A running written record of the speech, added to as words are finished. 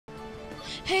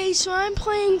Hey, so I'm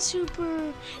playing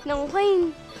I'm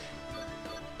playing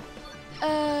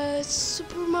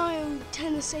Super Mario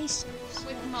Tennis Aces.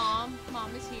 With Mom.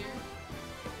 Mom is here.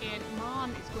 And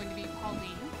Mom is going to be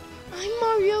Pauline. I'm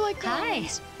Mario like Hi.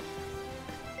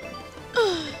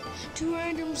 Two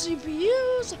random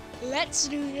CPUs. Let's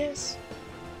do this.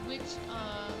 Which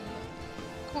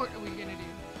court are we gonna do?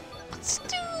 Let's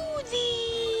do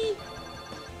the,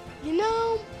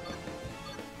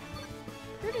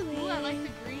 Ooh, I like the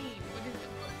green. What is it?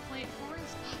 Plant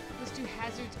forest? Let's do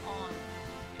hazards on.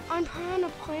 I'm Piranha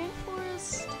Plant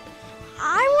Forest.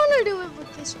 I want to do it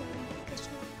with this one.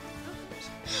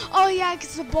 Oh yeah,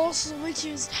 because the ball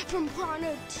switches from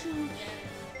Piranha to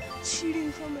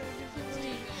shooting from a different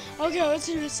way. Okay, let's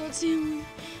do this. Let's do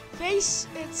face.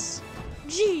 It's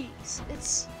G's.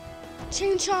 It's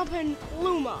Chain Chomp and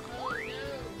Luma. Oh no.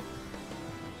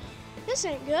 This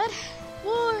ain't good.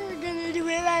 We're gonna do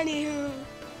it anywho.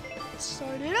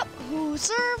 Start it up. Who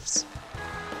serves?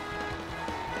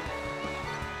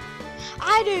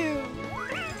 I do.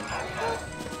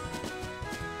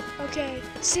 Okay,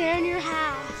 stay on your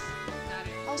half. Got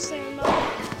it. I'll stay on mine.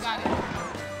 Got it.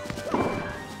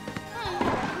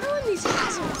 Doing these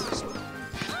hazards or something.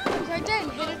 Right there,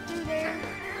 hit it through there.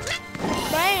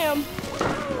 Bam.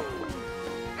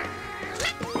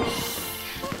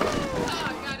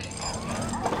 Oh, got it.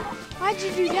 Why'd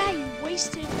you do that? You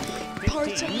wasted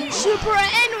parts of your super,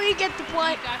 and we get the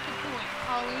point. You got the point.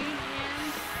 Pauline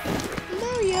and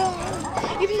Mario.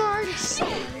 Even though I already said I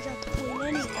got the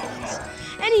point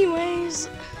anyways,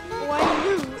 why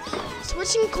you?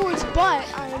 Switching chords, but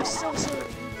I am still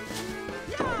serving.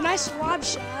 Nice lob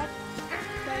shot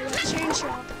by the chain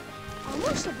shot.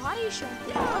 Almost a body shot.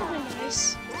 That would have been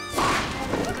nice.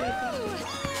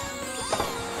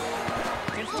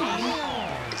 15.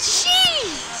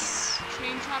 Jeez!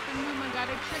 Chain Chop and Luma got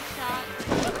a trick shot.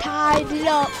 Tied it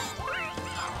up.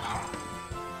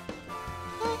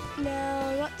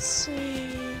 Now, let's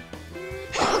see.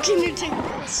 How can you take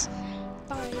this?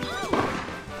 Fine.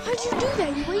 Why'd you do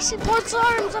that? You wasted parts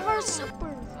arms of our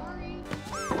super.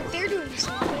 They're doing the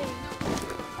same thing.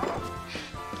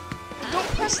 Don't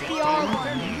press the R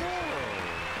button.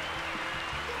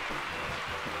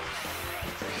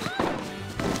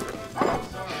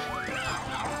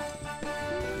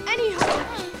 Anyhow,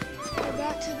 go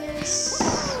back to this.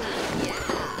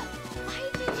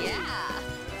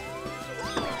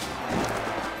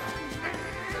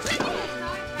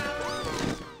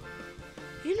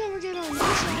 You never get on this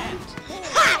side.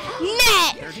 Ha!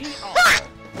 Net! 30. Ha!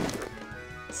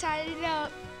 Tied it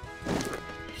up.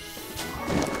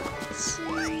 Let's see.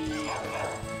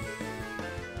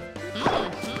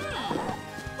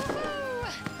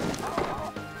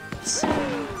 Let's see.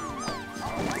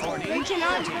 They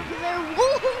cannot get over there. Woo!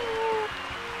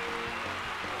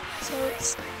 So it's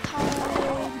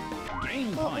tied.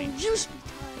 Game Well, point. it used to be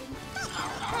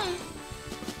tied.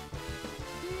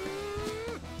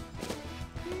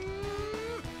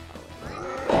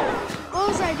 What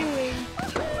was I doing?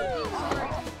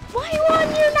 Why are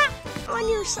you not on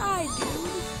your side, dude?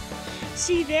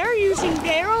 See, they're using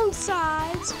their own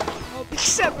sides. Oh,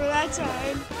 except for that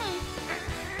time.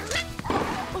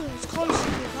 Oh, it's close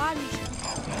to the body shot.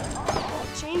 Oh,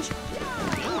 change it.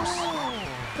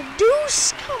 The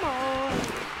deuce, come on.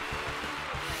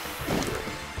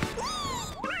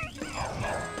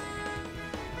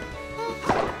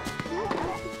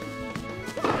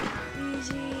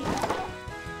 Easy.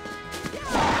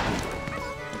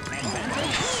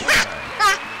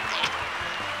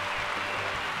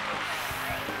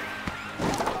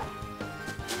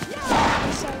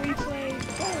 That's how we play.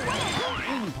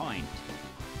 Game point.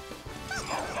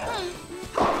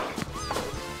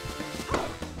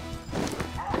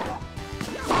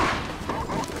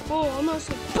 Oh, almost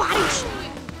a body shot.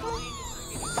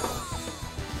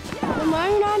 Am I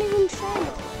not even trying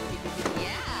to play?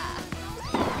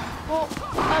 Well,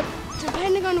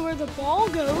 depending on where the ball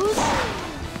goes.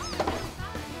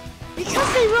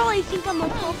 Because they really think I'm a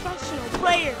professional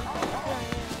player.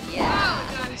 Wow,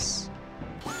 got it.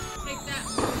 Take that,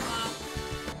 Luma.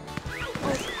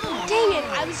 Oh, dang it,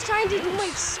 I was trying to do my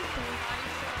super.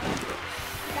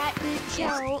 That didn't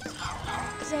count.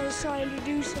 Because I was trying to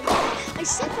do something. I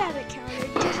said that it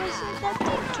counted because I said that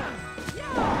did count.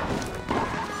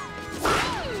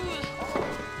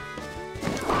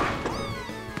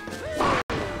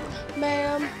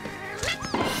 Ma'am.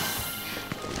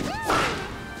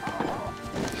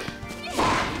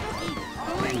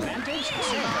 Advantage.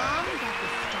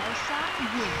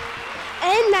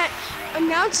 And that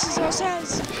announces us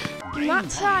as not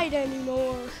tied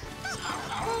anymore.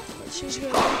 Which is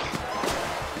good.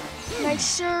 Nice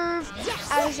serve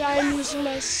as I'm using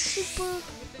my super.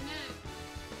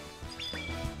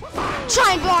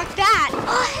 Try and block that.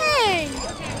 Oh, hey!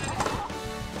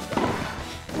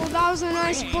 Well, that was a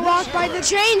nice block by the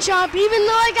change up, even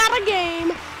though I got a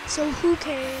game. So who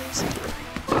cares?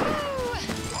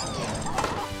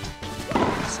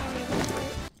 Sorry about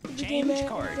that. The game Change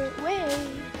card. way.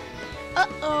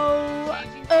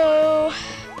 Oh.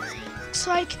 Looks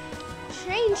like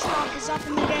Train Chop is up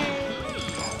in the game.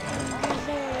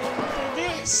 For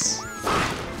this.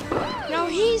 Now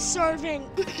he's serving.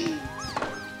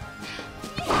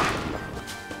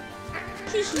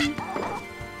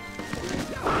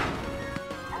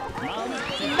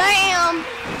 Bam!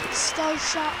 Star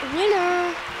Shot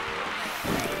winner.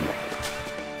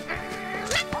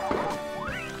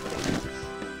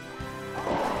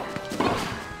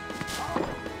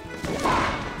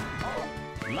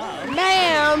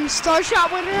 Bam! Star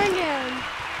Shot winner again.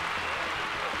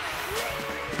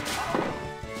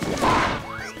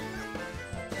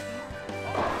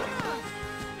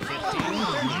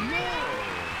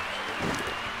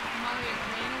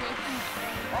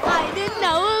 I didn't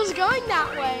know it was going that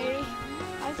way.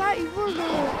 I thought you were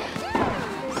going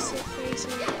to sit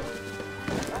facing.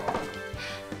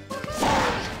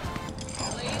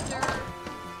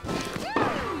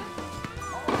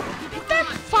 Get that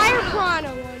fire piranha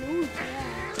one. Ooh,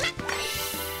 yeah.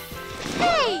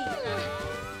 Hey!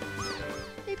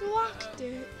 They blocked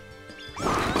it.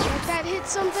 Let that hit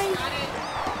something.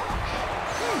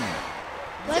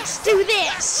 Let's do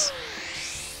this.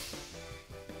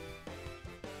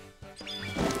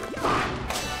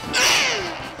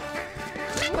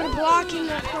 Blocking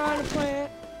that piranha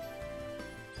plant.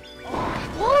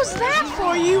 What was that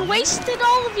for? You wasted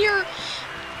all of your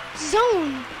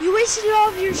zone. You wasted all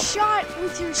of your shot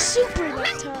with your super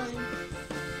that time.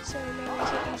 So now I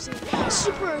can't use it.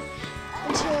 Super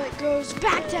until it goes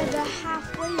back to the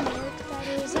halfway mark that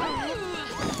is at.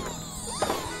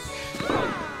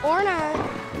 Or not.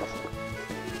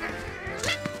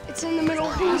 It's in the middle.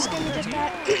 Who's gonna get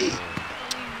that?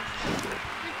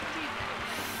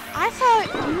 I thought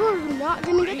you were not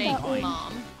gonna get that one.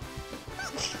 Mom.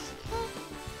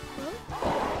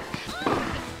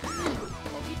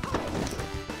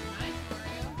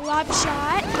 Lob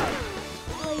shot.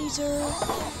 Laser.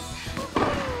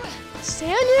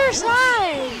 Stay on your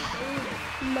side.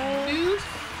 Deuce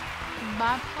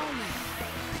by Pauline.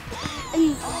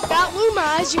 And that Luma,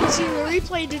 as you can see in the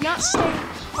replay, did not stay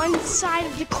on the side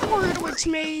of the court, which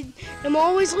made them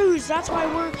always lose. That's why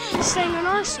we're staying on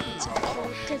our sides of the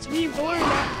court, because we've learned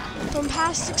that from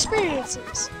past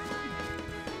experiences.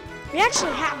 We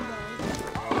actually have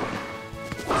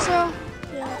though. So,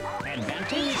 yeah.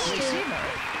 Advantage receiver.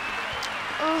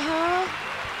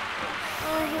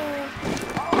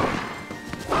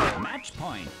 Match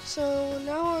point. So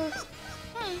now we're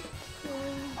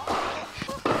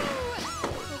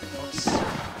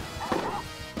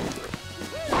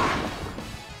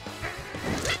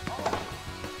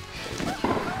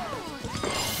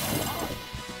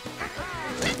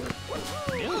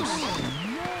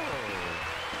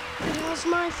It was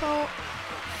my fault.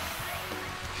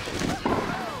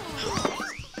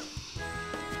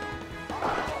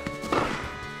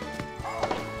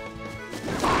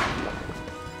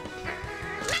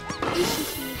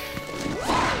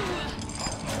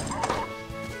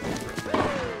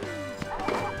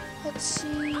 Let's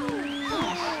see.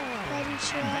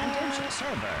 Advantage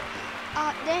server.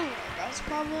 Dang it, that's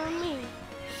probably on me.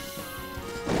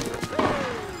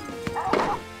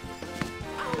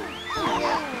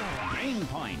 Game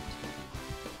point.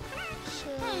 So,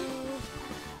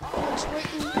 let's wait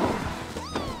and,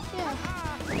 yeah.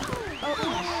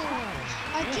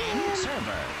 I can.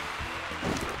 Server.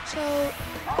 So,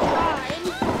 time.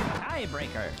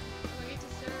 Tiebreaker.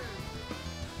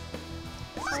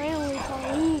 Finally,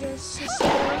 Pauline gets to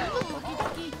serve.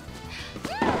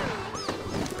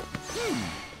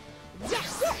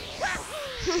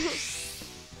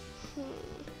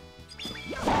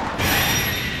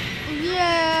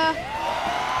 Yeah.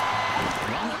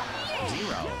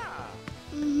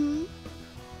 1-0.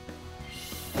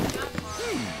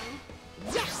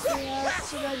 Yeah, that's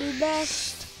what I do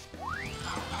best.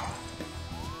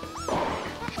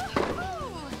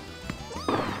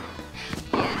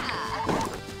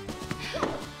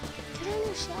 Get on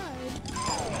your side.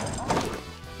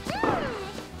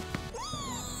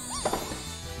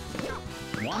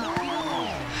 One. I'm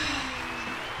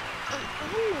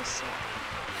on my side.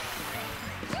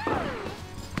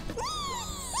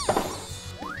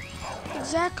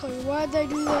 Exactly. Why'd they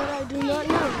do that? I do not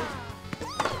know.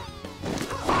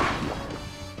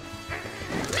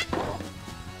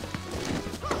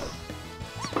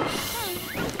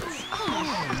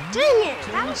 Dang it!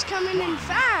 That was coming in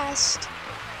fast.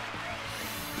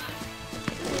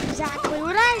 Exactly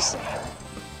what I said.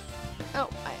 Oh,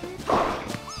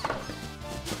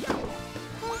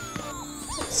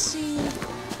 let's see.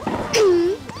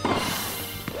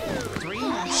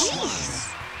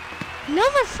 Jeez.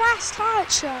 Another fast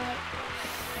hot shot.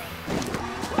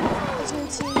 I was going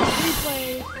to see the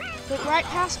replay, but right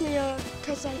past me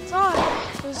because I thought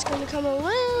it was going to come a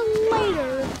little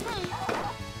later.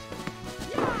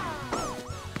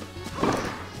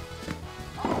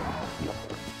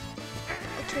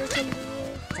 Okay, come on.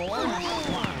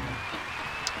 4-1.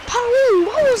 Pauline,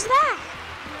 what was that?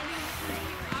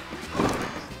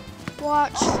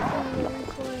 Watch the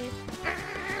replay.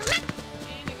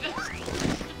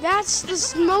 That's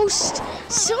the most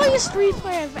silliest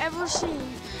replay I've ever seen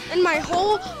in my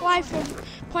whole life of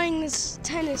playing this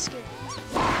tennis game.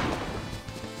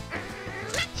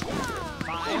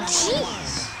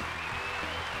 Jeez.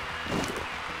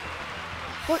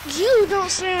 But you don't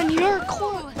stay on your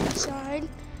court side.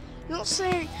 You don't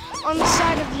stay on the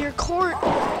side of your court.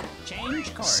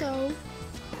 Change court. So,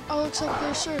 oh, looks like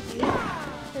they're serving.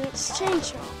 And it's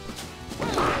change shot.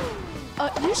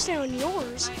 You stay on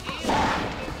yours.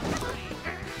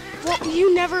 Well,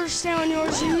 you never stay on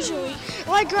yours usually.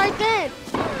 Like right then.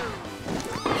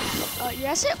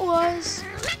 Yes, it was.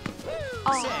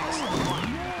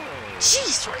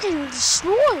 Jeez, we're getting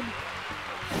destroyed.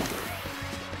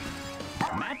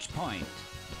 Match point.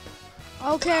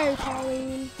 Okay,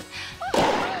 Pauline.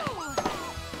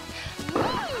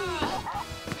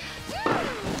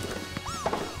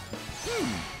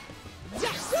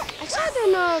 Actually, I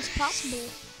didn't know it's possible.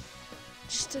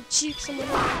 Just to cheat someone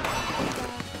out.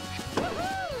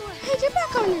 Hey, get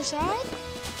back on your side.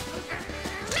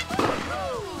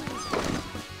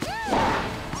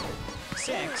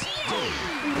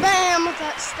 6-2. Bam, with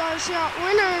that star shot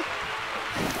winner.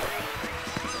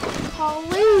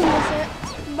 Pauline with it.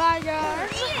 Bye,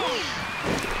 guys.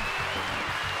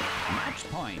 Match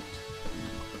point.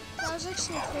 That was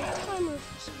actually a fake timer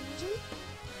for some reason.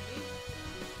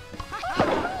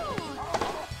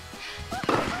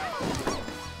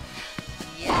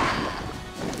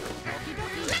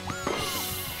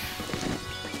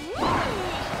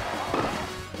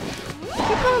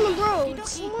 Keep on the road.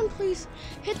 Someone please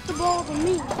hit the ball to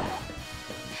me.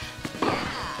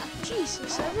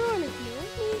 Jesus, everyone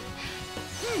ignored me.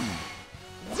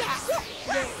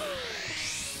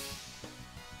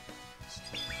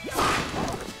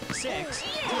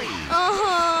 6-3.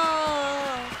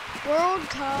 World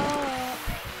Cup.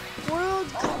 World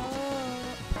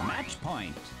Cup. Match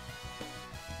point.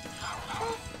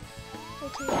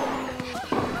 Okay,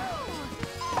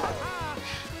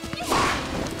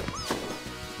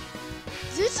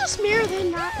 Is it just me or they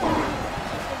not on the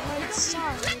right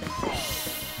side?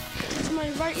 Because my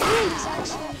right hand is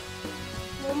actually,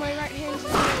 well, my right hand is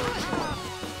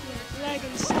leg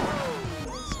and stuff.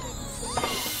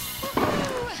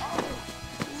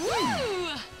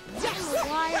 I don't know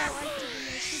why I like to do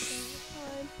my shit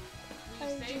all the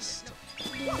time. I just do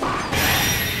that.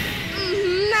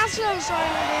 That's what I was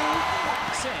trying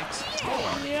to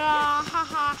 6-4. do. Yeah, ha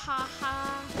ha ha ha.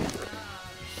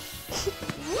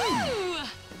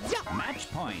 Match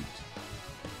point.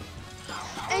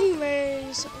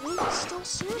 Anyways, we're still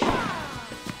serving.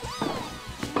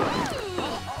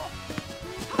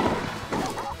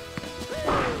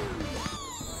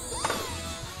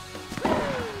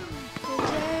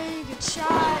 Okay, good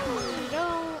shot. There we go.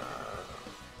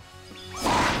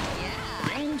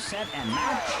 Game, set, and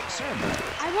match. Server.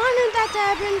 I wanted that to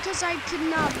happen because I could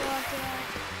not block that.